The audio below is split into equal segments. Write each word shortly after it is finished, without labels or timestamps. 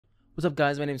What's up,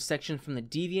 guys? My name is Section from the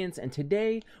Deviants, and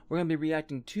today we're going to be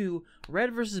reacting to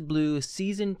Red vs. Blue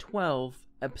Season 12,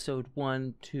 Episode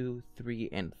 1, 2, 3,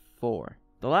 and 4.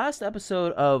 The last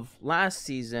episode of last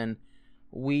season,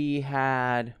 we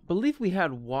had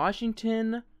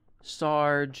Washington,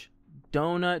 Sarge,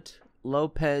 Donut,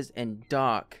 Lopez, and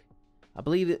Doc. I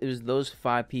believe it was those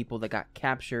 5 people that got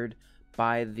captured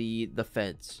by the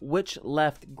feds, which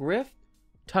left Griff,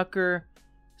 Tucker,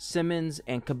 Simmons,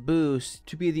 and Caboose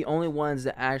to be the only ones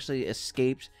that actually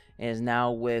escaped and is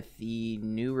now with the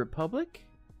New Republic.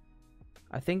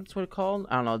 I think that's what it's called.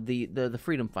 I don't know, the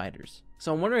Freedom Fighters.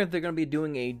 So I'm wondering if they're going to be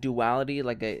doing a duality,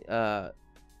 like a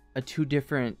 2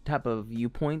 different type of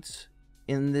viewpoints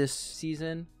in this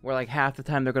season, where like half the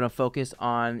time they're going to focus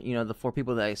on, you know, the 4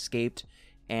 people that escaped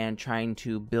and trying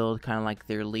to build kind of like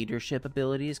their leadership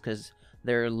abilities, because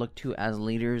they're looked to as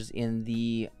leaders in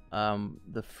the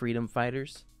Freedom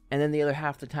Fighters. And then the other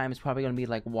half the time is probably going to be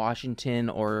like Washington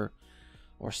or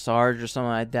Sarge or something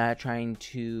like that, trying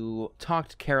to talk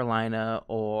to Carolina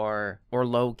or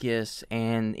Locust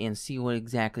and see what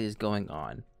exactly is going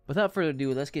on. Without further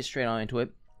ado, let's get straight on into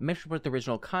it. Make sure to put the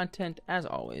original content as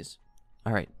always.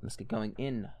 All right, let's get going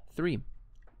in 3,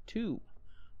 2,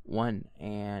 1,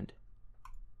 and...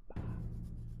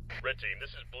 Red team,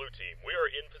 this is blue team. We are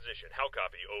in position. How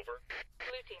copy? Over.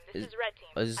 Blue team, this is red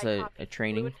team. Is this a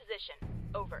training? Blue in position.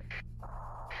 Over.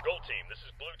 Gold team, this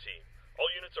is blue team. All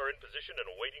units are in position and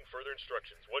awaiting further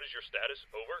instructions. What is your status?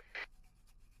 Over.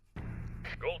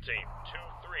 Gold team,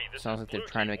 2-3. This Sounds is like they're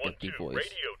blue trying to team. make a deep 1-2. voice.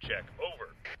 Radio check.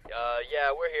 Over.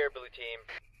 Yeah, we're here, blue team.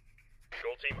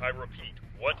 Gold team, I repeat.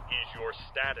 What is your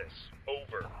status?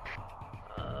 Over.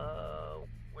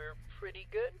 We're pretty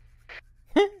good.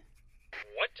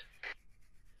 What?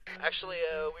 Actually,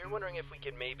 we were wondering if we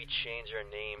could maybe change our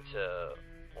name to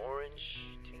Orange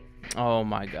Team. Oh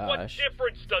my What gosh.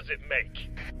 difference does it make?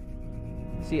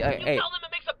 See, You hey. tell them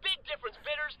it makes a big difference,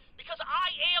 Bitters, because I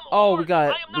am Oh, orange. we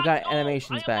got I am not gold.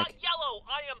 animations back. I am not yellow.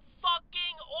 I am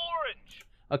fucking orange.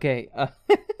 Okay,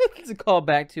 it's a call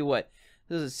back to what?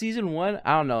 This is season 1?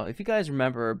 I don't know. If you guys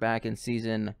remember back in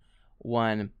season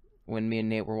 1 when me and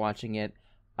Nate were watching it,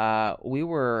 we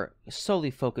were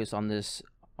solely focused on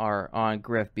on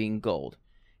Griff being gold.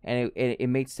 And it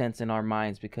made sense in our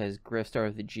minds because Griff started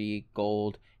with the G,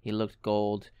 gold, he looked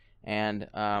gold, and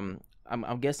I'm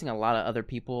guessing a lot of other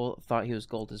people thought he was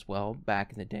gold as well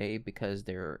back in the day because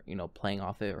they're, you know, playing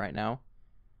off it right now.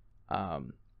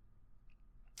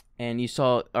 And you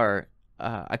saw,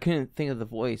 I couldn't think of the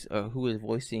voice who was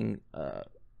voicing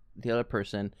the other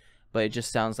person, but it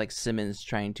just sounds like Simmons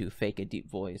trying to fake a deep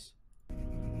voice.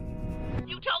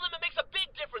 You tell them it makes a big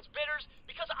difference, Bitters,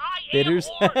 because I Bitters?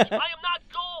 am orange. I am not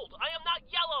gold. I am not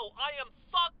yellow. I am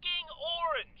fucking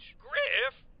orange.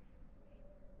 Griff!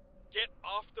 Get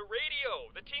off the radio.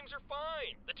 The teams are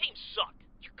fine. The teams suck.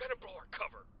 You're gonna blow our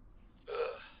cover.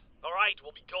 Ugh. All right,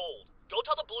 we'll be gold. Go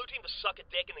tell the blue team to suck a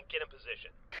dick and then get in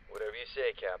position. Whatever you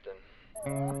say, Captain.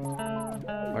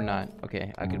 Or not.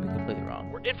 Okay, I could be completely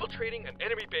wrong. We're infiltrating an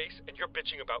enemy base, and you're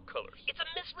bitching about colors. It's a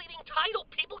misleading title.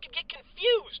 People can get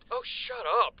confused. Oh, shut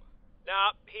up.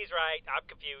 Nah, he's right. I'm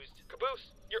confused.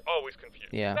 Caboose, you're always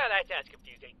confused. Yeah. Well, that's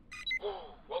confusing.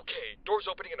 Ooh, okay. Doors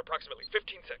opening in approximately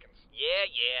 15 seconds.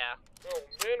 Yeah. Oh,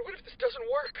 man, what if this doesn't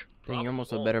work? Then you're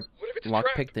almost a better What if it's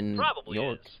lockpick trapped? than Probably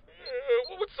yours. is.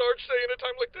 What would Sarge say in a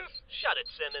time like this? Shut it,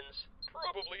 Simmons.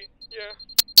 Probably, yeah.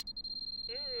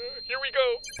 Here we go.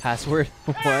 Password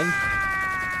 1.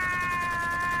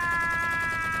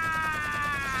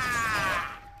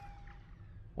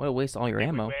 What a waste of all your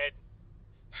ammo. Red.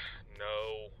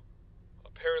 No.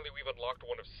 Apparently we've unlocked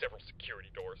one of several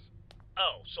security doors.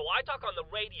 Oh, so I talk on the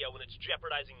radio when it's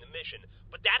jeopardizing the mission,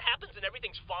 but that happens and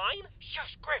everything's fine?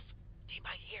 Shush, Griff. They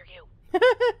might hear you.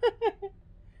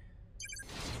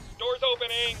 Doors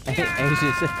opening.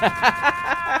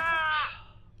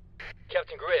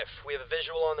 Captain Griff, we have a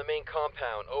visual on the main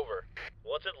compound. Over.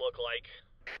 What's it look like?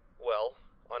 Well,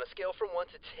 on a scale from 1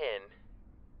 to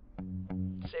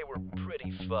 10, say we're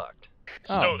pretty fucked.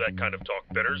 Know that kind of talk,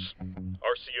 Bitters.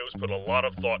 RCO's put a lot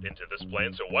of thought into this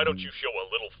plan, so why don't you show a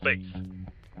little faith?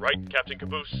 Right, Captain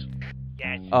Caboose?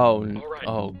 Yes. Oh, All right.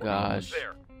 oh we're gosh. almost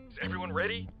there. Is everyone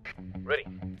ready? Ready.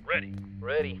 Ready.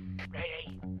 Ready.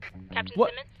 Captain What?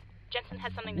 Simmons, Jensen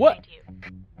has something to What? say to you.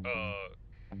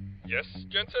 Yes,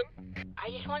 Jensen? I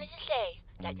just wanted to say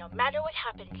that no matter what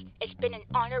happens, it's been an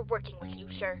honor working with you,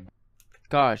 sir.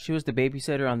 Gosh, she was the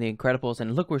babysitter on The Incredibles,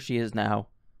 and look where she is now.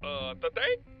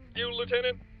 Thank you,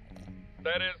 Lieutenant.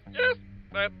 That is, yes,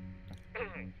 that,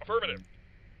 affirmative.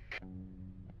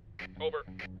 Over.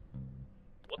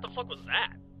 What the fuck was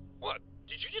that? What?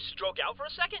 Did you just stroke out for a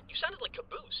second? You sounded like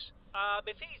Caboose.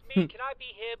 If he's me, can I be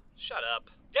him? Shut up.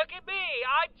 Look at me,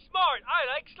 I'm smart. I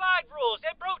like slide rules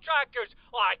and protractors.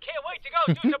 Oh, I can't wait to go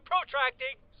do some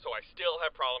protracting. So I still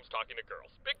have problems talking to girls.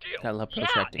 Big deal. I love Yeah,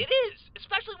 protracting. it is.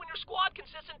 Especially when your squad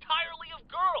consists entirely of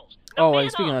girls. Oh, Now,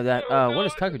 and speaking of that, what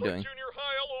is Tucker It's doing? like junior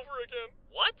high all over again.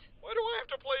 What? Why do I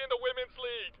have to play in the women's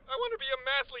league? I want to be a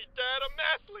mathlete, Dad. A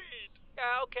mathlete.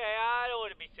 Yeah, okay, I don't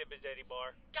want to be Simmons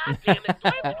anymore. God damn it, do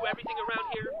I have to do everything around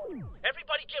here?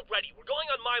 Everybody get ready, we're going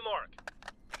on my mark.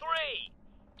 3,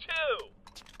 2,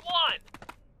 1.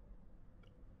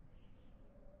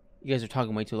 You guys are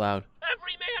talking way too loud.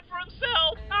 Every man for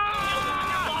himself.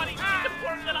 Your body needs the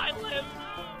form that I live.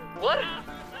 What?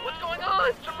 What's going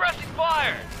on? Suppressing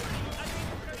fire!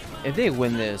 If they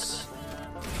win this,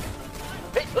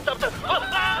 Hey, what's up?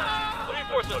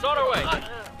 Reinforcements on our way.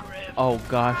 oh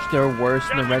gosh, they're worse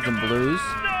than the Reds and Blues.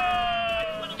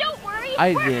 Don't worry.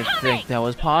 I we're didn't coming. think that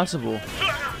was possible.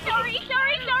 Sorry.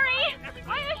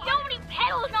 Why are there so many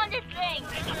pedals on this thing?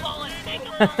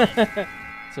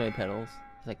 So many pedals.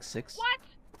 It's like 6. What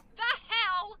the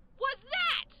hell was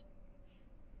that?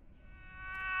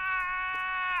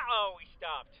 Oh, we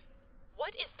stopped.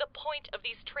 What is the point of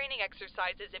these training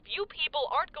exercises if you people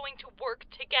aren't going to work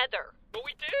together? But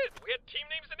we did. We had team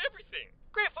names and everything.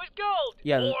 Griff was gold.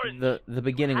 Yeah, Orange. the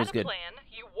beginning You was had a good. plan,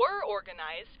 you were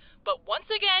organized, but once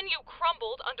again you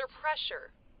crumbled under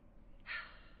pressure.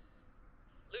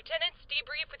 Lieutenants,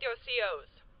 debrief with your COs.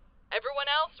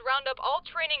 Everyone else, round up all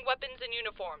training weapons and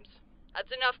uniforms. That's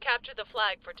enough capture the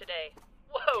flag for today.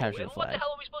 Whoa, Capture and the what the flag.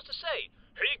 hell are we supposed to say?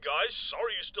 Hey guys,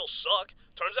 sorry you still suck.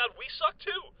 Turns out we suck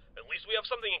too. At least we have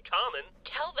something in common.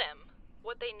 Tell them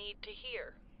what they need to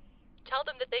hear. Tell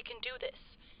them that they can do this,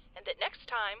 and that next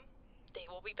time,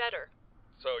 they will be better.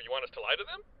 So you want us to lie to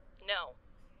them? No.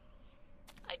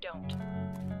 I don't.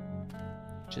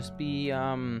 Just be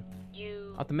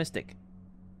You optimistic.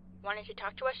 wanted to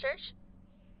talk to us, Serge?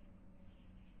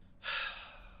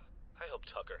 I hope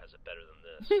Tucker has it better than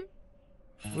this.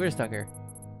 Where's Tucker?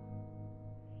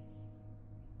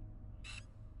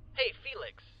 Hey,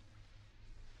 Felix.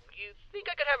 You think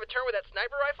I could have a turn with that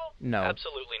sniper rifle? No.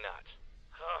 Absolutely not.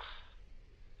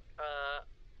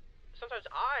 Sometimes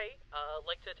I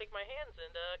like to take my hands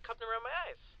and cup them around my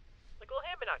eyes. Like little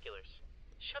hand binoculars.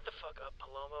 Shut the fuck up,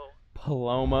 Palomo.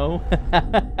 Palomo.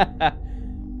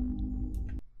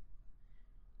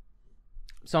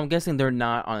 So I'm guessing they're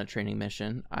not on a training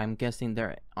mission. I'm guessing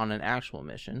they're on an actual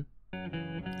mission.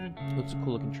 Looks a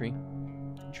cool looking tree.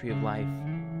 Tree of life.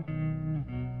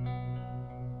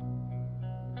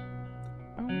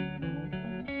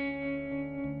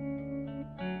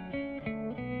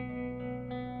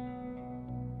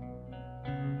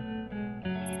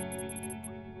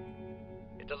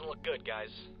 It doesn't look good,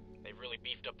 guys. They've really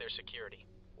beefed up their security.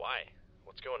 Why?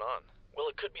 What's going on? Well,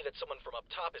 it could be that someone from up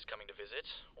top is coming to visit,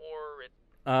 or it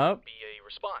Up. be a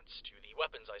response to the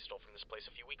weapons I stole from this place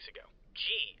a few weeks ago.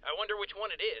 Gee, I wonder which one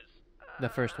it is.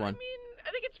 The first one. I mean, I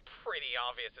think it's pretty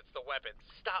obvious it's the weapons.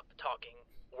 Stop talking.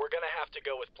 We're gonna have to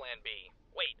go with Plan B.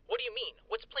 Wait, what do you mean?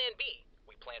 What's Plan B?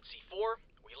 We plant C4,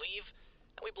 we leave,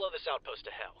 and we blow this outpost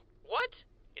to hell. What?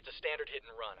 It's a standard hit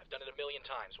and run. I've done it a million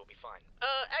times. We'll be fine.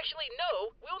 Actually,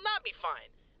 no. We'll not be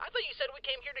fine. I thought you said we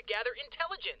came here to gather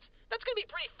intelligence. That's gonna be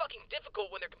pretty fucking difficult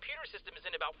when their computer system is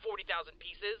in about 40,000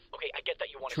 pieces. Okay, I get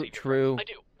that you want to save your True. friends. I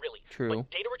do, really. True.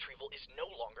 But data retrieval is no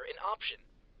longer an option.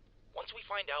 Once we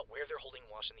find out where they're holding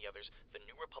Wash and the others, the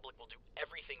New Republic will do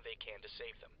everything they can to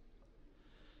save them.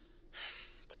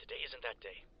 But today isn't that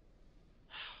day.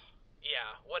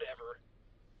 Yeah, whatever.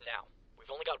 Now,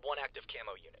 we've only got one active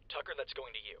camo unit. Tucker, that's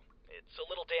going to you. It's a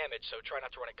little damaged, so try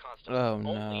not to run it constantly. Oh,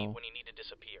 Only no. when you need to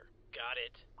disappear. Got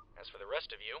it. As for the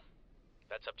rest of you,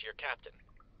 that's up to your captain.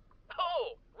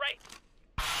 Oh, right.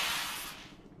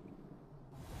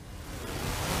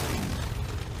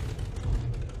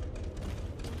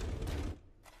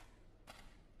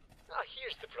 Ah,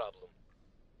 here's the problem.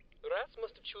 Rats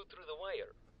must have chewed through the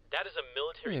wire. That is a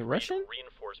military Wait, Russian?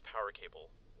 reinforced power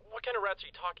cable. What kind of rats are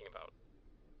you talking about?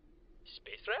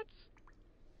 Space rats?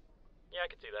 Yeah, I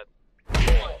could see that.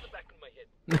 Oh, the back of my head.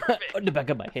 Perfect. On the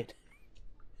back of my head.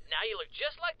 Now you look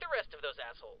just like the rest of those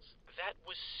assholes. That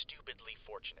was stupidly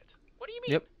fortunate. What do you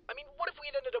mean? Yep. I mean, what if we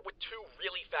had ended up with two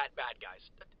really fat bad guys?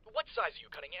 What size are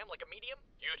you, Cunningham? Like a medium?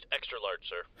 Use extra large,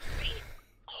 sir. See?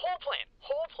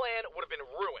 Whole plan would have been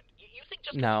ruined. You think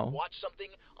just 'cause No. you watch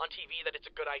something on TV that it's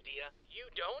a good idea? You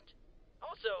don't?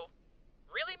 Also,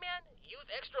 really, man? Use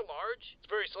extra large? It's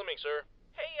very slimming, sir.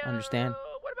 Hey, Understand.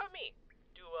 what about me?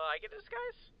 Do I get a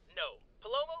disguise? No.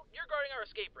 Palomo, you're guarding our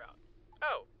escape route.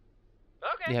 Oh.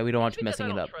 Okay. Yeah, we don't want you Because messing I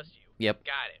it don't up. trust you. Yep.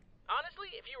 Got it.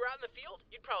 Honestly, if you were out in the field,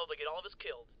 you'd probably get all of us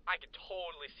killed. I could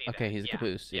totally see that. Okay, he's a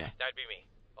caboose, yeah. That'd be me.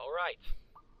 All right.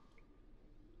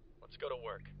 Let's go to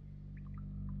work.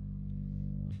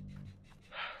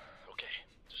 Okay,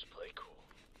 just play cool.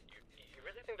 You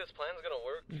really think this plan's gonna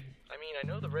work? I mean, I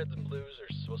know the Reds and Blues are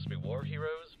supposed to be war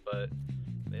heroes, but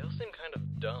they all seem kind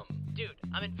of dumb. Dude,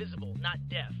 I'm invisible, not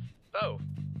deaf. Oh.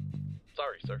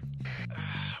 Sorry, sir.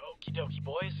 Okie dokie,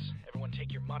 boys. Everyone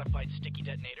take your modified sticky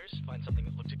detonators, find something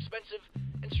that looks expensive,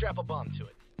 and strap a bomb to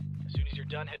it. As soon as you're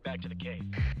done, head back to the cave.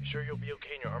 You sure you'll be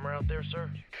okay in your armor out there,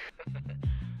 sir?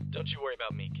 Don't you worry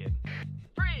about me, kid.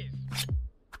 Freeze!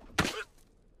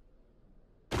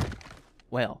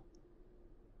 Well.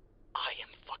 I am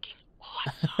fucking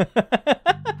awesome.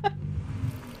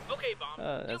 Okay, Bomb.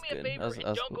 Do That's me a good. favor That was and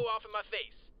don't cool. go off in my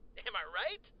face. Am I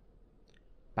right?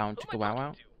 Bound Who to am I wow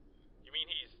wow. talking to? You mean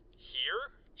he's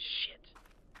here? Shit.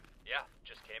 Yeah,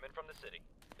 just came in from the city.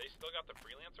 They still got the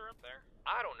freelancer up there?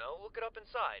 I don't know. Look it up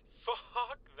inside.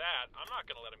 Fuck that. I'm not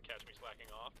gonna let him catch me slacking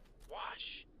off.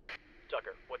 Wash.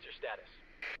 Tucker, what's your status?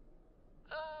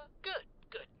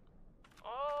 Good.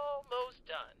 Almost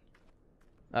done.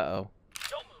 Uh-oh.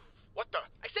 Don't move. What the?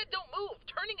 I said don't move.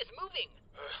 Turning is moving.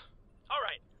 All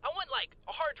right. I want like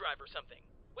a hard drive or something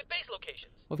with base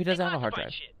locations. Well, if he doesn't have a hard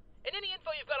Declassified drive. Shit. And any info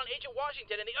you've got on Agent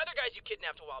Washington and the other guys you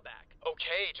kidnapped a while back.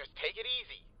 Okay, just take it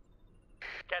easy.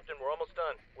 Captain, we're almost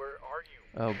done. Where are you?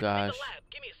 Oh, In gosh. the lab.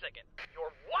 Give me a second.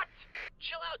 You're what?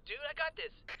 Chill out, dude. I got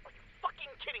this. Are you fucking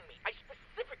kidding me? I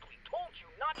specifically told you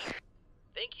not to.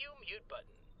 Thank you, mute button.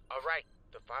 All right,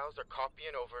 the files are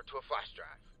copying over to a flash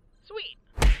drive. Sweet.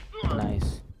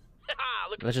 Nice.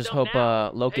 Look at Let's the just dump hope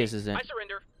now. Locust Hey, isn't. I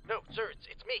surrender. No, sir,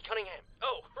 it's me, Cunningham.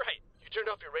 Oh, right. You turned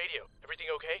off your radio. Everything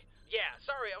okay? Yeah,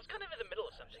 sorry. I was kind of in the middle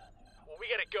of something. Well, we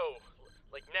gotta go.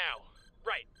 Like now.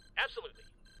 Right. Absolutely.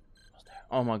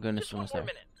 Oh my goodness, Just one almost more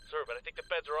there. minute. Sir, but I think the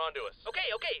feds are onto us. Okay.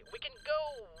 We can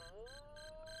go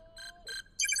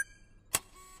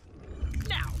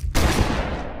now.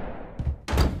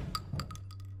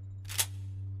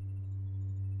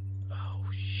 Oh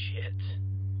shit.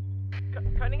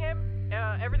 Cunningham?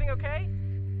 Everything okay?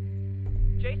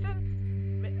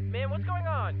 Jason? Man, what's going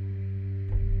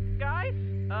on? Guys?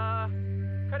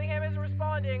 Cunningham isn't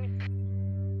responding.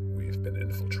 We've been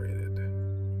infiltrated.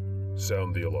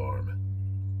 Sound the alarm.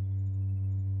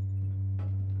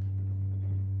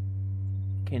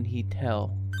 Can he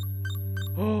tell?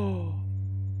 Oh.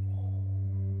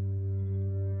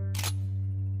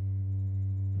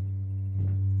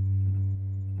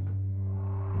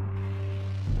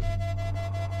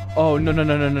 Oh,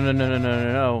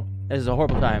 no. This is a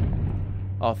horrible time.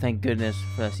 Oh, thank goodness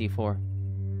for that C4.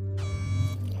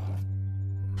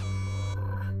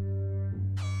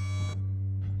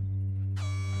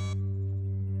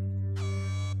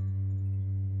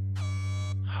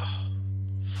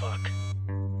 Fuck.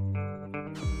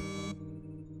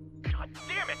 God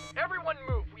damn it! Everyone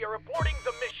move! We are aborting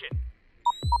the mission!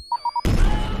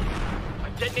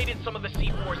 I've detonated some of the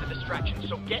C4s as a distraction,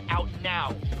 so get out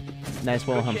now! Nice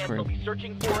Good Wilhelm chance they'll scream. be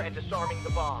searching for and disarming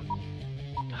the bomb.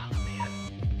 Oh, man.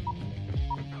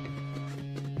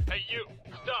 Hey, you!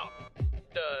 Stop!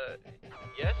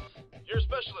 Yes? You're a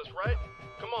specialist, right?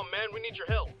 Come on, man, we need your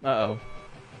help. Uh-oh.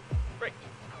 Great.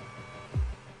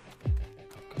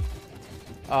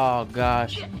 Oh,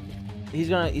 gosh. He's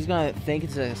gonna think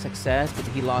it's a success, but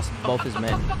he lost both his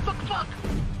men. Fuck!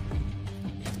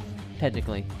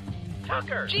 Technically.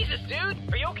 Tucker! Jesus, dude!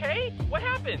 Are you okay? What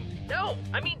happened? No!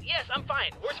 I mean, yes, I'm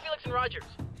fine. Where's Felix and Rogers?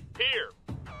 Here!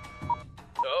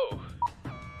 Oh.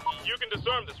 You can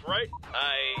disarm this, right?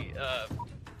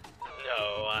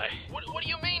 No, What do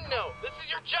you mean, no? This is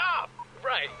your job!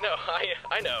 Right, no,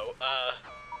 I know, I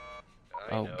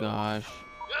Oh, know. gosh.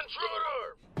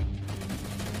 Intruder!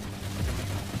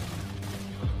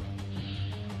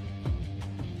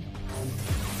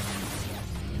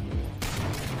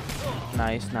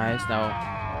 Nice. No.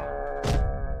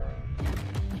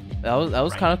 That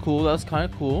was kind of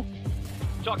cool.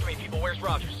 Talk to me, people. Where's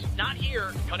Rogers? Not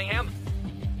here. Cunningham?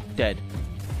 Dead.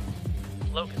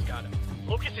 Locust got him.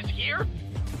 Locust is here?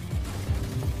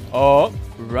 Oh,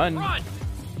 run. Run!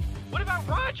 What about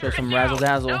Rogers? Show some Get down!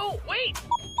 razzle-dazzle. No, wait!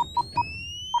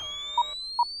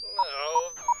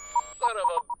 Oh, son of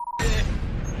a bitch.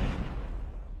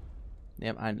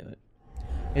 Yep, I knew it.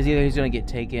 It's either he's gonna get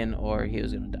taken or he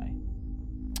was gonna die.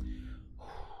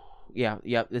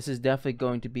 Yeah, this is definitely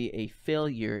going to be a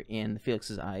failure in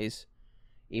Felix's eyes,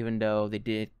 even though they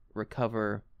did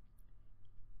recover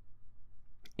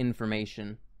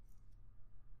information.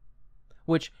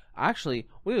 Which, actually,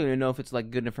 we don't even know if it's,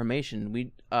 like, good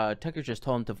information. Tucker just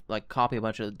told him to, like, copy a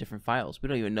bunch of different files. We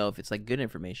don't even know if it's, like, good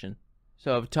information.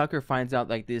 So if Tucker finds out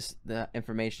like the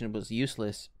information was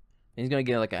useless, he's gonna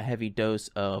get like a heavy dose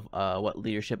of what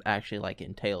leadership actually like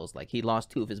entails. Like he lost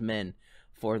 2 of his men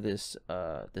for this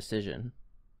decision.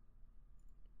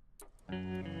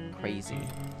 Crazy.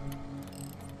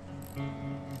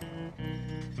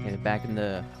 Okay, back in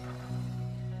the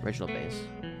original base.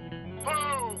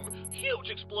 Boom! Huge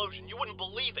explosion. You wouldn't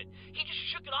believe it. He just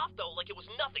shook it off though, like it was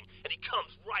nothing, and he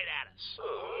comes right at us.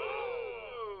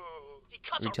 He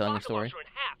cuts our Retelling the rocket story. launcher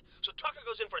in half. So Tucker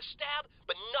goes in for a stab,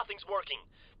 but nothing's working.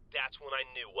 That's when I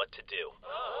knew what to do.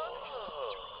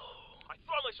 I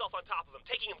throw myself on top of him,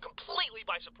 taking him completely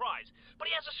by surprise.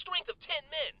 But he has a strength of 10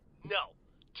 men. No,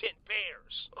 10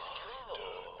 bears.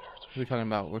 Who are we talking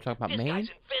about? We're talking about This Maine?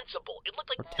 guy's invincible. It looked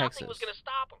like Or nothing was Texas? going to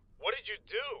stop him. What did you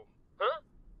do? Huh?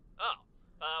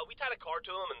 Oh, we tied a car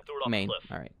to him and threw it off Maine. the cliff.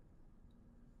 All right.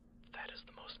 That is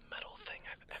the most metal thing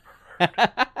I've ever heard.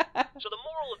 So the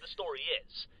moral of the story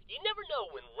is, you never know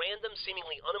when random,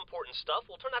 seemingly unimportant stuff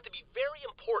will turn out to be very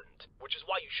important, which is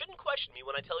why you shouldn't question me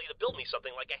when I tell you to build me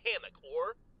something like a hammock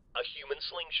or a human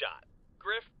slingshot.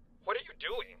 Griff, what are you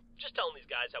doing? Just telling these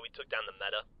guys how we took down the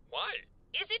meta. Why?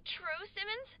 Is it true,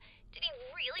 Simmons? Did he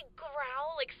really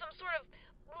growl like some sort of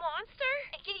monster?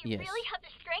 And did he Yes. really have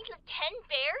the strength of 10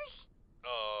 bears?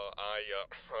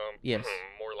 Yes.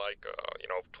 More like,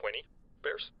 20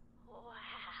 bears? Wow.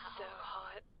 So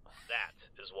hot. That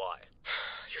is why.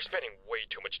 You're spending way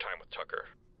too much time with Tucker.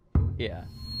 Yeah.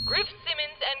 Griff,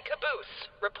 Simmons, and Caboose,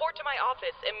 report to my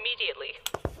office immediately.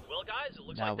 Well, guys, it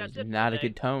looks That like that's was it for not a today.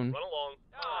 good tone. Run along.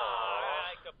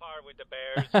 I like the part with the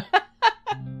bears.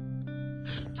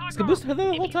 Is Caboose there the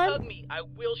whole If you hug time? me, I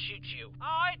will shoot you.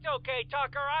 Oh, it's okay,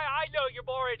 Tucker. I know you're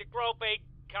more into groping.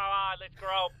 Come on, let's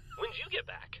grope. When did you get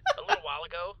back? A little while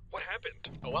ago. What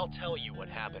happened? Oh, I'll tell you what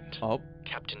happened. Oh.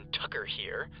 Captain Tucker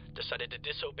here decided to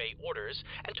disobey orders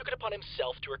and took it upon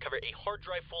himself to recover a hard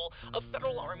drive full of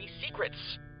Federal Army secrets.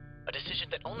 A decision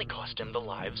that only cost him the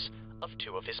lives of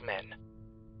 2 of his men.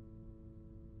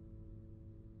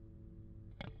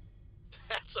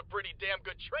 That's a pretty damn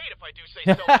good trade if I do say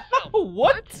so myself.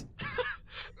 What?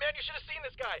 Man, you should have seen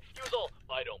this guy. He was all,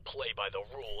 I don't play by the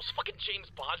rules. Fucking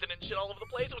James Bonding and shit all over the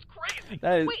place. It was crazy.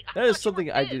 That is Wait, I that is thought you something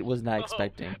were I Fizz. was not Oh,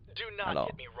 expecting. Do at not all.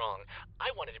 get me wrong.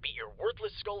 I wanted to beat your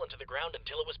worthless skull into the ground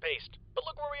until it was paste. But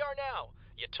look where we are now.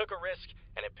 You took a risk,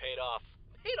 and it paid off.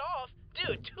 Paid off?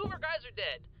 Dude, 2 of our guys are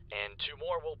dead. And 2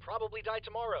 more will probably die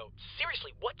tomorrow.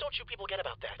 Seriously, what don't you people get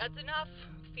about that? That's enough,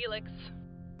 Felix.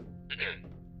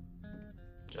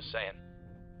 Just saying.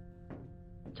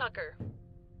 Tucker,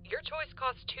 your choice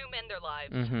cost 2 men their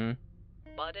lives, Mm-hmm.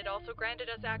 but it also granted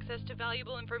us access to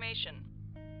valuable information.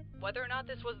 Whether or not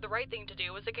this was the right thing to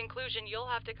do is a conclusion you'll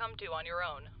have to come to on your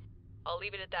own. I'll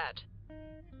leave it at that.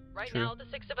 Right True. now, the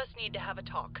 6 of us need to have a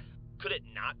talk. Could it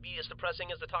not be as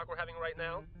depressing as the talk we're having right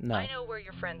now? No. I know where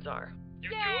your friends are. You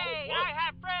Yay, do? I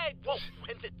have friends. Whoa,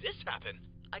 when did this happen?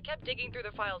 I kept digging through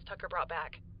the files Tucker brought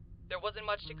back. There wasn't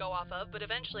much to go off of, but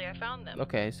eventually I found them.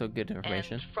 Okay, so good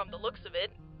information. And from the looks of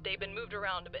it, they've been moved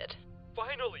around a bit.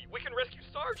 Finally, we can rescue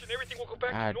Sarge and everything will go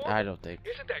back I to normal. I don't think.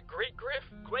 Isn't that great, Griff?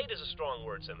 Great is a strong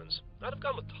word, Simmons. I'd have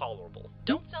gone with tolerable.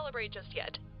 Don't celebrate just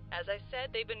yet. As I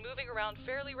said, they've been moving around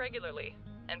fairly regularly,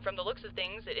 and from the looks of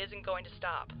things, it isn't going to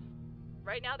stop.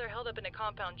 Right now, they're held up in a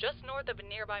compound just north of a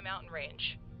nearby mountain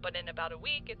range, but in about a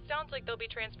week, it sounds like they'll be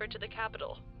transferred to the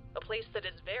capital, a place that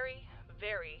is very,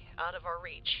 very out of our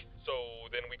reach. So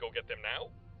then we go get them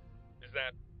now?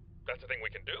 That's a thing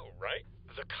we can do, right?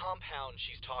 The compound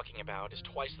she's talking about is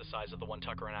twice the size of the one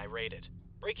Tucker and I raided.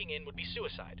 Breaking in would be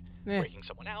suicide. Breaking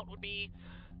someone out would be,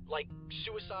 like,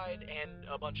 suicide and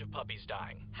a bunch of puppies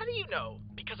dying. How do you know?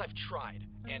 Because I've tried.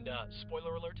 And,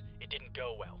 spoiler alert, it didn't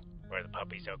go well. Are the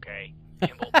puppies okay?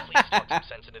 Kimball, please talk some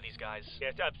sense into these guys.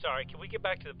 Yes, I'm sorry. Can we get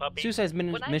back to the puppies? Suicide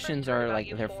When I missions first heard are about like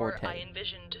you their four, forte. I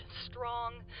envisioned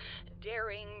strong,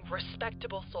 daring,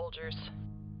 respectable soldiers.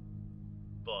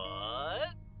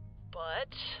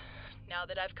 But now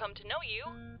that I've come to know you,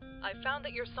 I've found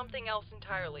that you're something else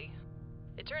entirely.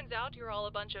 It turns out you're all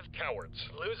a bunch of Cowards.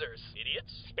 Losers.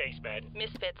 Idiots? Spacemen.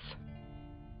 misfits.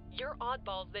 You're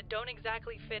oddballs that don't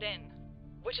exactly fit in.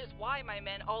 Which is why my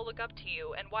men all look up to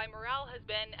you and why morale has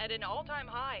been at an all-time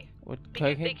high. Because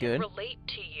Okay, they can good. relate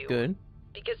to you. Good.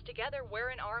 Because together we're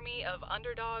an army of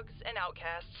underdogs and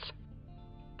outcasts.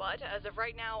 But as of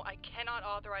right now, I cannot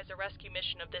authorize a rescue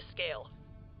mission of this scale.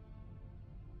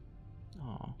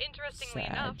 Aw. Interestingly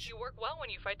enough, Sag. you work well when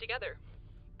you fight together.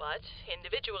 But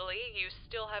individually, you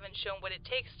still haven't shown what it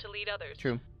takes to lead others.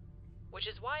 True. Which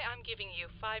is why I'm giving you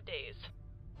 5 days.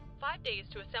 5 days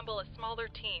to assemble a smaller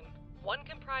team, one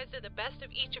comprised of the best of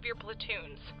each of your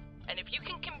platoons. And if you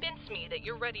can convince me that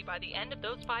you're ready by the end of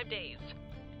those 5 days,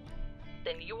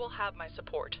 then you will have my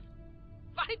support.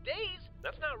 5 days?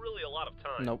 That's not really a lot of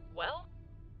time. Nope. Well,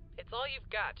 it's all you've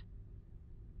got.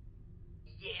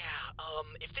 Yeah,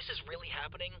 if this is really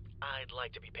happening, I'd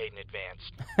like to be paid in advance.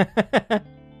 5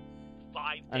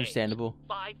 days. Understandable.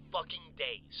 5 fucking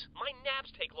days. My naps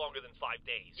take longer than 5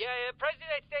 days. Yeah,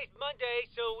 President's Day's Monday,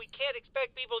 so we can't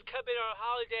expect people to come in on a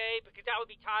holiday because that would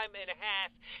be time and a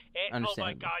half. And, oh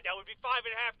my Understandable. God, that would be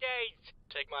 5.5 days.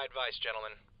 Take my advice,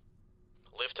 gentlemen.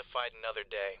 Live to fight another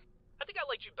day. I think I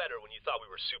liked you better when you thought we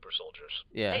were super soldiers.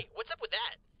 Yeah. Hey, what's up with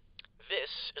that?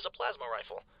 This is a plasma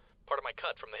rifle. Part of my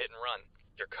cut from the hit and run.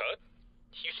 Your cut?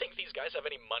 You think these guys have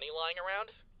any money lying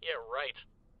around? Yeah, right.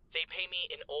 They pay me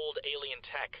in old alien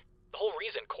tech. The whole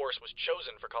reason Course was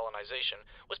chosen for colonization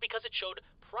was because it showed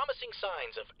promising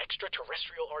signs of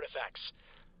extraterrestrial artifacts.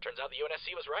 Turns out the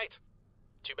UNSC was right.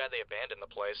 Too bad they abandoned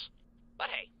the place. But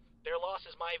hey, their loss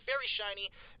is my very shiny,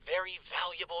 very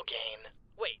valuable gain.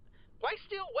 Wait, why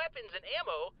steal weapons and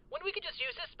ammo when we could just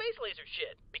use this space laser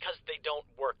shit? Because they don't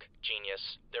work,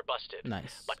 genius. They're busted.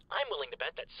 Nice. But I'm willing to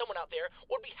bet that someone out there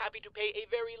would be happy to pay a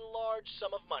very large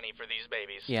sum of money for these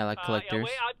babies. Yeah, like collectors.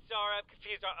 Wait, I'm sorry, I'm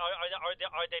confused.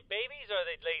 Are they babies or are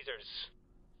they lasers?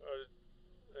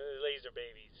 Laser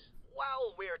babies.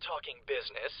 While we're talking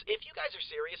business, if you guys are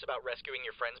serious about rescuing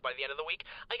your friends by the end of the week,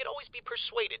 I could always be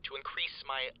persuaded to increase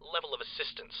my level of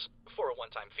assistance. For a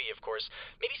one-time fee, of course.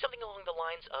 Maybe something along the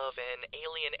lines of an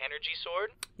alien energy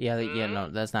sword? Yeah, no,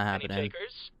 that's not Any happening.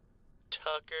 takers?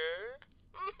 Tucker?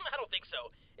 I don't think so.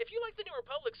 If you like the New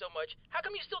Republic so much, how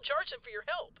come you still charge them for your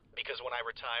help? Because when I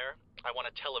retire, I want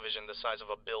a television the size of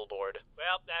a billboard.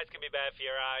 Well, that's gonna be bad for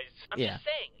your eyes. I'm Yeah. just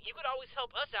saying, you could always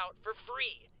help us out for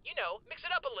free. You know, mix it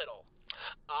up a little.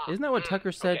 Isn't that what Tucker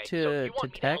said okay, so you to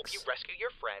want me to help Tex? you rescue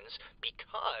your friends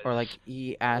because... Or like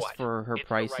he asked What? for her It's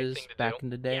the right prices thing to back do? in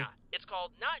the day? Yeah, it's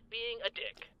called not being a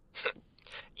dick.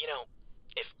 You know,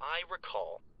 if I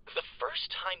recall, the first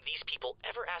time these people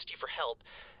ever asked you for help,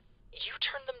 you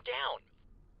turned them down.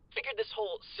 Figured this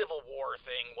whole Civil War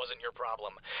thing wasn't your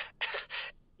problem.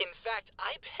 In fact,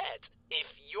 I bet if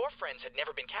your friends had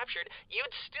never been captured,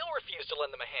 you'd still refuse to lend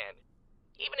them a hand.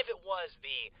 Even if it was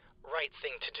the right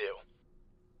thing to do.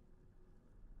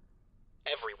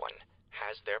 Everyone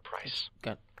has their price.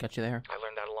 Got you there. I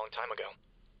learned that a long time ago.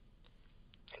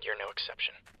 And you're no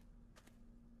exception.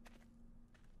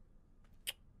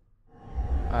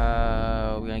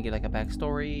 We're gonna get like a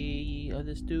backstory of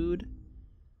this dude.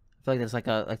 I feel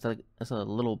like that's a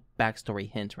little backstory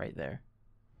hint right there.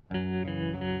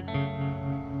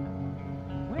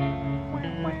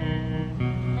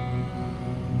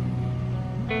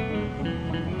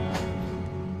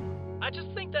 I just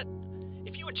think that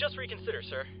if you would just reconsider,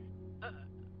 sir.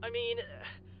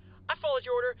 I followed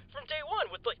your order from day one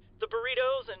with like the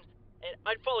burritos, and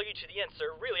I'd follow you to the end,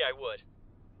 sir. Really, I would.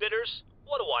 Bitters,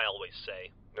 what do I always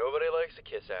say? Nobody likes a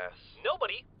kiss ass.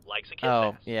 Nobody likes a kiss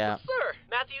Oh, ass. yeah. Sir,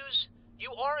 Matthews,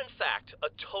 you are in fact a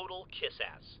total kiss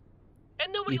ass.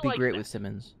 And nobody You'd be likes great that. with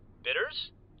Simmons.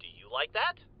 Bitters, do you like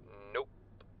that? Nope.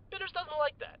 Bitters doesn't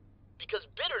like that. Because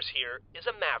Bitters here is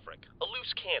a maverick, a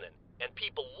loose cannon, and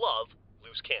people love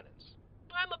loose cannons.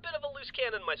 I'm a bit of a loose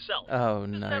cannon myself. Oh,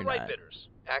 Isn't no, that you're right, not. Bitters?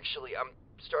 Actually, I'm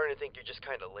starting to think you're just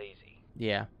kind of lazy.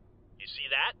 Yeah. You see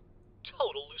that?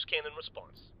 Total loose cannon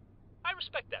response. I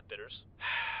respect that, Bitters.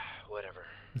 Whatever.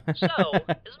 So,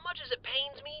 as much as it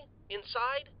pains me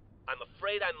inside, I'm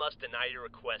afraid I must deny your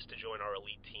request to join our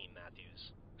elite team,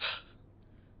 Matthews.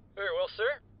 very well,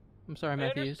 sir. I'm sorry, I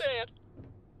Matthews. understand.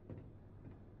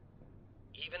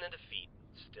 Even in defeat,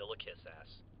 still a kiss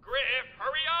ass. Griff,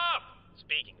 hurry up!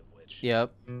 Speaking of which.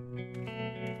 Yep.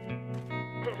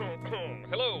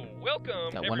 Hello,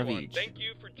 welcome Got everyone. one of each. Thank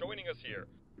you for joining us here.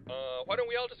 Why don't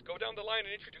we all just go down the line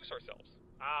and introduce ourselves?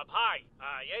 Hi.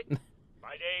 Yes.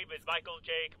 My name is Michael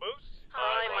J. Caboose.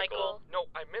 Hi, Michael. No,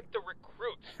 I meant the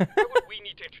recruits. Why would we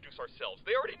need to introduce ourselves?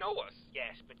 They already know us.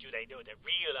 Yes, but do they know the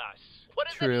real us?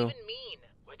 What does True. that even mean?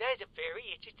 Well, that's a very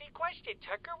interesting question,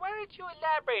 Tucker. Why don't you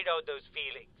elaborate on those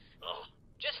feelings? Ugh.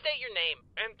 Just state your name.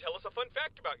 And tell us a fun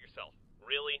fact about yourself.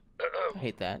 Really? I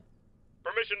hate that.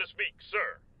 Permission to speak,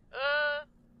 sir.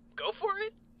 Go for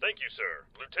it. Thank you, sir.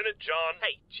 Lieutenant John.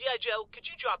 Hey, G.I. Joe, could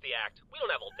you drop the act? We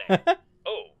don't have all day.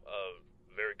 Oh,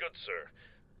 very good, sir.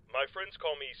 My friends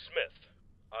call me Smith.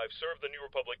 I've served the New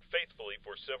Republic faithfully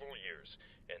for several years,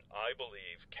 and I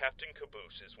believe Captain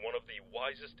Caboose is one of the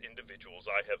wisest individuals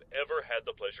I have ever had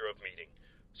the pleasure of meeting.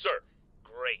 Sir.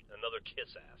 Great, another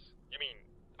kiss ass. You mean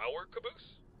our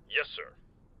caboose? Yes, sir.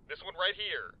 This one right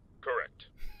here. Correct.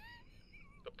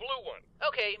 The blue one.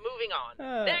 Okay, moving on.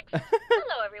 Uh. Next.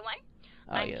 Hello, everyone.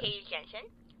 Oh, I'm yeah. Katie Jensen.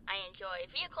 I enjoy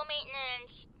vehicle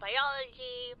maintenance,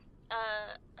 biology,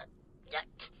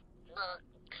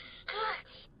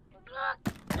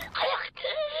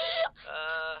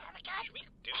 should we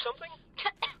do something?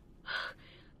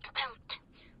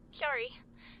 Sorry,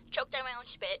 choked on my own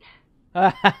spit.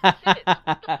 What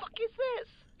the fuck is this?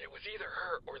 It was either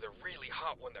her or the really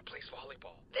hot one that plays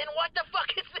volleyball. Then what the fuck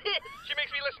is this? She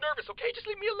makes me less nervous, okay? Just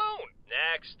leave me alone.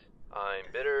 Next. I'm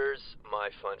Bitters.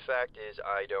 My fun fact is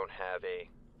I don't have a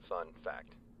fun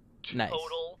fact. Nice.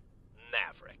 Total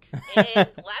maverick.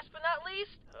 And last but not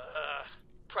least,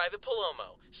 Private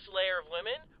Palomo, slayer of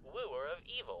women, wooer of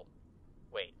evil.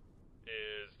 Wait.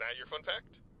 Is that your fun fact?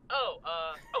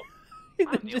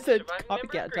 I'm the Just only a surviving member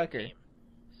copycat of Green Tucker. Team.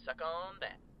 Suck on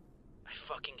that. I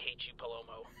fucking hate you,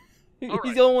 Palomo.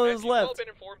 He's the only one As who's you've all left. been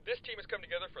informed, this team has come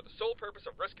together for the sole purpose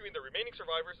of rescuing the remaining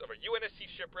survivors of a UNSC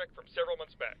shipwreck from several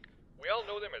months back. We all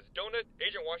know them as Donut,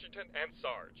 Agent Washington, and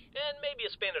Sarge. And maybe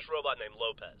a Spanish robot named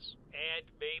Lopez. And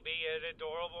maybe an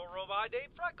adorable robot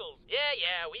named Freckles.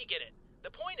 Yeah, we get it. The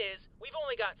point is, we've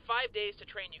only got 5 days to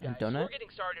train you And guys. So Donut? we're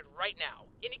getting started right now.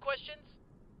 Any questions?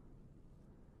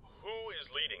 Who is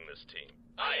leading this team?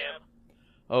 I am.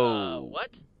 Oh.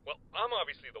 What? Well, I'm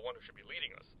obviously the one who should be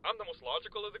leading us. I'm the most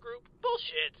logical of the group.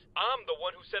 Bullshit. I'm the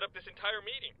one who set up this entire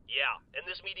meeting. Yeah, and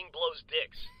this meeting blows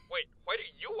dicks. Wait, why do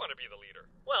you want to be the leader?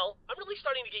 Well, I'm really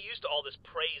starting to get used to all this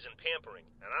praise and pampering,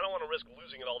 and I don't want to risk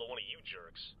losing it all to one of you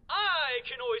jerks. I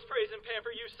can always praise and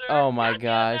pamper you, sir. Oh my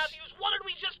Goddamn, gosh. Matthews, what did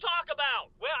we just talk about?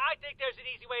 Well, I think there's an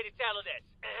easy way to settle this.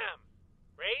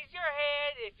 Raise your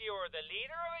hand if you're the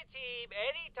leader of a team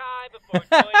any time before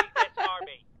joining this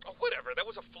army. Oh, whatever, that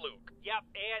was a fluke. Yep,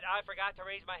 and I forgot to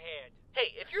raise my hand.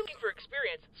 Hey, if you're looking for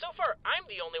experience, so far I'm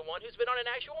the only one who's been on an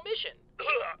actual mission.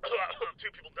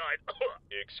 2 people died.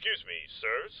 Excuse me,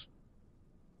 sirs.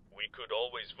 We could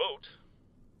always vote.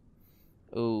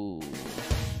 Ooh.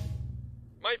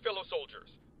 My fellow soldiers,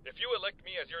 if you elect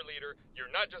me as your leader, you're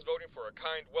not just voting for a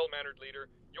kind, well-mannered leader,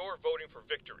 you're voting for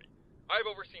victory. I've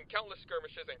overseen countless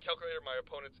skirmishes and calculated my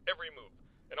opponent's every move.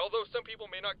 And although some people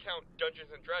may not count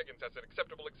Dungeons & Dragons as an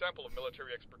acceptable example of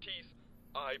military expertise,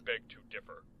 I beg to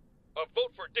differ. A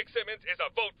vote for Dick Simmons is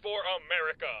a vote for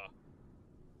America!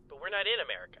 But we're not in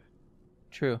America.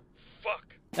 True.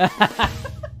 Fuck. And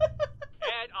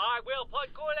I will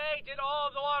put Kool-Aid in all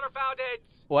of the water fountains.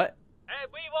 What? And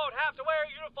we won't have to wear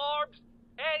uniforms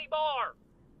anymore.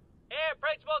 And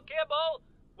Principal Kimball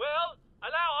will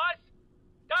allow us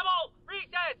double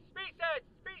recess.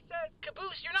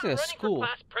 Caboose, you're not It's like a running school. for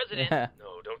class president. Yeah.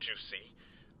 No, don't you see?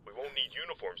 We won't need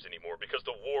uniforms anymore because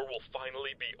the war will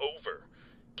finally be over.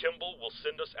 Kimball will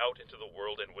send us out into the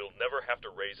world and we'll never have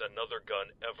to raise another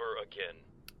gun ever again.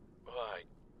 My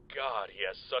God, he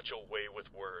has such a way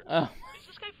with words. Oh. Is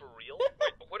this guy for real?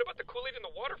 Wait, but what about the Kool-Aid in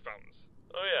the water fountains?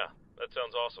 Oh yeah, that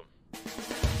sounds awesome.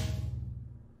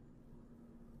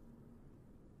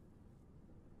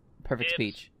 Perfect Dibs.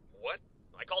 speech. What?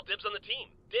 I call dibs on the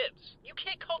team. Dibs. You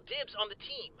can't call dibs on the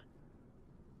team.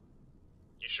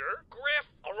 You sure?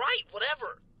 Griff! Alright,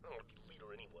 whatever. I don't want to be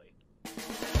leader anyway.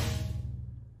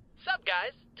 Sup,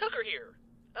 guys? Tucker here.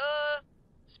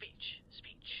 Speech.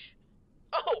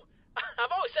 Oh,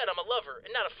 I've always said I'm a lover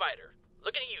and not a fighter.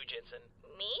 Looking at you, Jensen.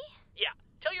 Me? Yeah,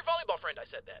 tell your volleyball friend I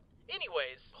said that.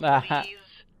 Anyways,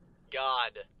 Please,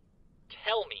 God,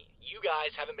 tell me you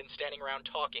guys haven't been standing around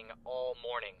talking all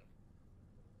morning.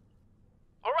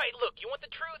 alright, look, you want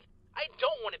the truth? I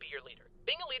don't want to be your leader.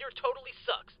 Being a leader totally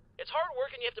sucks. It's hard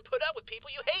work and you have to put up with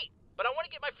people you hate. But I want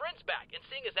to get my friends back, and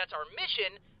seeing as that's our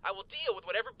mission, I will deal with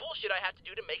whatever bullshit I have to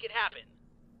do to make it happen.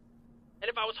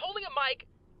 And if I was holding a mic,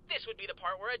 this would be the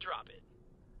part where I drop it.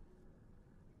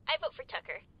 I vote for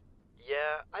Tucker.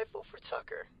 Yeah, I vote for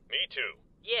Tucker. Me too.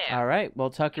 Yeah. All right. Well,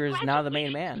 Tucker is now the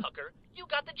main man. Tucker, you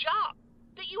got the job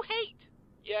that you hate.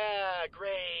 Yeah,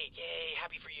 great. Yay,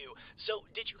 happy for you. So,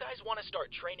 did you guys want to start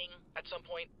training at some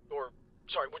point? Or,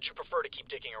 sorry, would you prefer to keep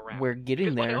dicking around? We're getting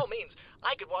 'Cause there. by all means,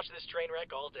 I could watch this train wreck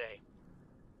all day.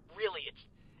 Really,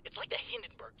 it's like the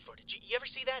Hindenburg footage. You ever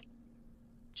see that?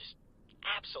 Just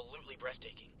absolutely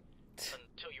breathtaking.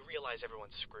 Until you realize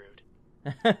everyone's screwed.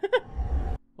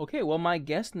 Okay, well, my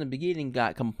guess in the beginning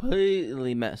got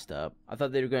completely messed up. I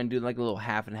thought they were going to do like a little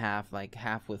half and half, like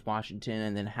half with Washington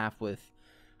and then half with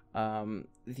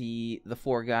the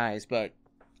 4 guys, but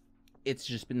it's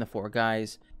just been the 4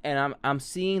 guys. And I'm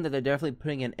seeing that they're definitely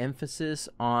putting an emphasis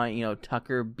on, you know,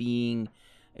 Tucker being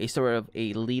a sort of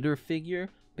a leader figure,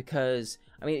 because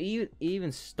I mean, it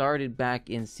even started back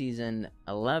in season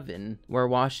 11 where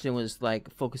Washington was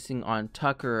like focusing on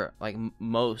Tucker like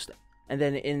most. And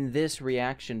then in this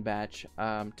reaction batch,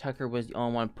 Tucker was the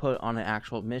only one put on an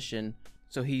actual mission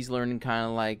So he's learning kind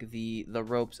of like the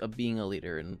ropes of being a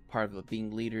leader, and part of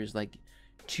being leader is like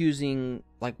choosing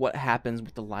like what happens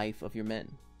with the life of your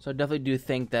men. So I definitely do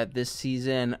think that this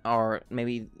season, or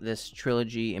maybe this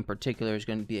trilogy in particular, is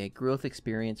going to be a growth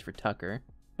experience for Tucker.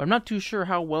 But I'm not too sure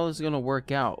how well it's going to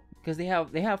work out, because they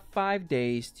have 5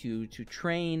 days to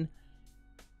train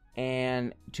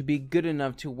and to be good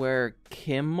enough to where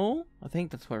Kimmel, I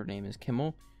think that's what her name is,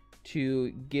 Kimmel, to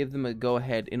give them a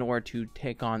go-ahead in order to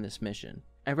take on this mission.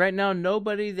 And right now,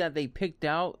 nobody that they picked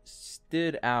out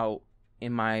stood out,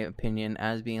 in my opinion,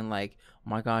 as being like, oh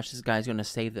my gosh, this guy's going to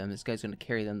save them. This guy's going to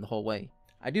carry them the whole way.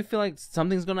 I do feel like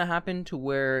something's going to happen to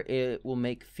where it will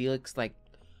make Felix like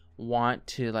want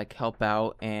to like help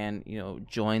out and, you know,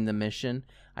 join the mission.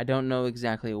 I don't know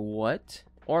exactly what,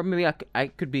 or maybe I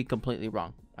could be completely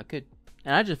wrong. I could.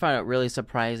 And I just find it really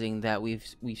surprising that we've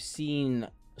seen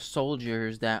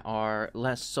soldiers that are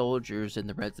less soldiers than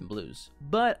the Reds and Blues.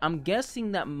 But I'm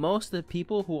guessing that most of the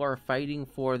people who are fighting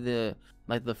for the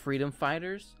freedom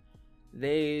fighters,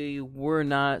 they were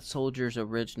not soldiers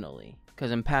originally.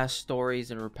 Because in past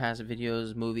stories or past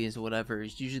videos, movies, or whatever,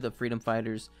 it's usually the freedom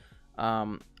fighters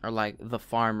are like the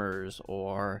farmers,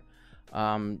 or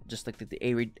just like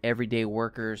the everyday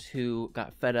workers who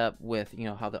got fed up with, you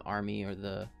know, how the army or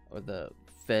the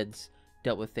feds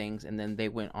dealt with things, and then they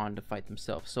went on to fight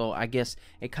themselves. So I guess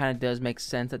it kind of does make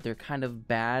sense that they're kind of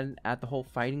bad at the whole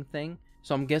fighting thing.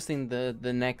 So I'm guessing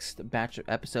the next batch of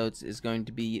episodes is going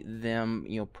to be them,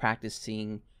 you know,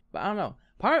 practicing. But I don't know.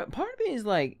 Part of me is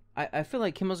like, I feel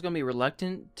like Kimmel's gonna be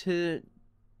reluctant to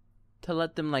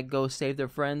let them like go save their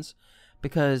friends,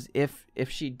 because if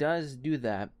she does do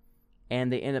that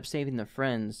and they end up saving their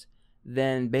friends,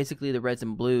 then basically the Reds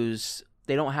and Blues,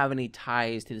 they don't have any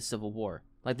ties to the Civil War.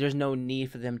 Like, there's no need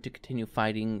for them to continue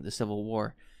fighting the Civil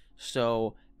War.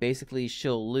 So basically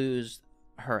she'll lose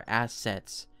her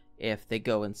assets if they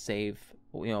go and save,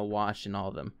 you know, Wash and all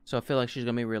of them. So I feel like she's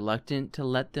gonna be reluctant to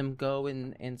let them go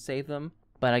and save them.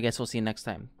 But I guess we'll see you next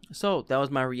time. So that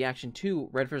was my reaction to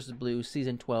Red vs. Blue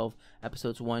Season 12,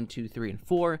 Episodes 1, 2, 3, and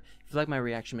 4. If you like my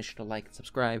reaction, make sure to like and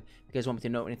subscribe. If you guys want me to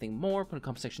know anything more, put in the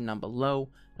comment section down below.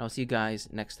 And I'll see you guys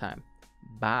next time.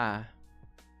 Bye.